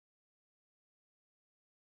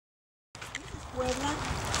Puebla.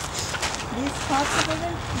 This pots over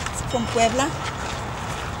there, it's from Puebla.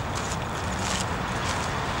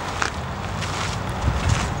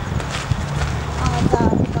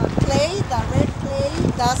 The clay, the red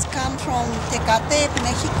clay, does come from Tecate,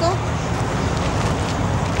 Mexico.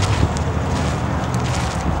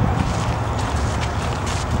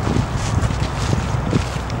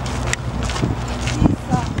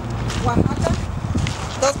 Oaxaca.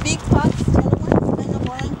 Those big pots, yellow ones, kind of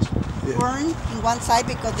orange, burn in one side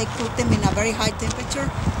because they cook them in a very high temperature,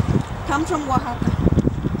 come from Oaxaca.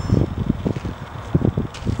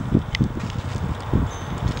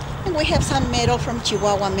 And we have some metal from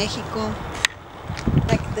Chihuahua, Mexico,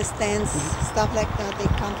 like the stands, stuff like that, they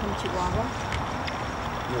come from Chihuahua.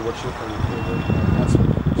 Yeah, what's your kind of favorite aspect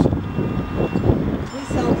of yourself? We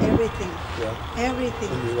sell everything. Yeah. Everything.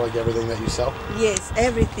 And you like everything that you sell? Yes,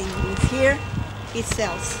 everything is here. It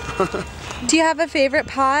sells. Do you have a favorite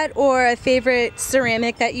pot or a favorite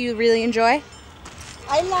ceramic that you really enjoy?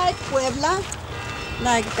 I like Puebla,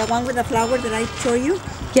 like the one with the flower that I show you.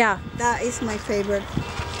 Yeah. That is my favorite.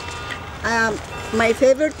 My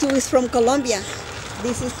favorite too is from Colombia.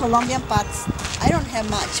 This is Colombian pots. I don't have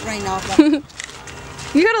much right now, but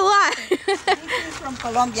You got a lot. this is from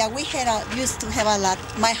Colombia. We used to have a lot.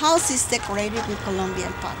 My house is decorated with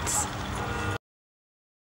Colombian pots.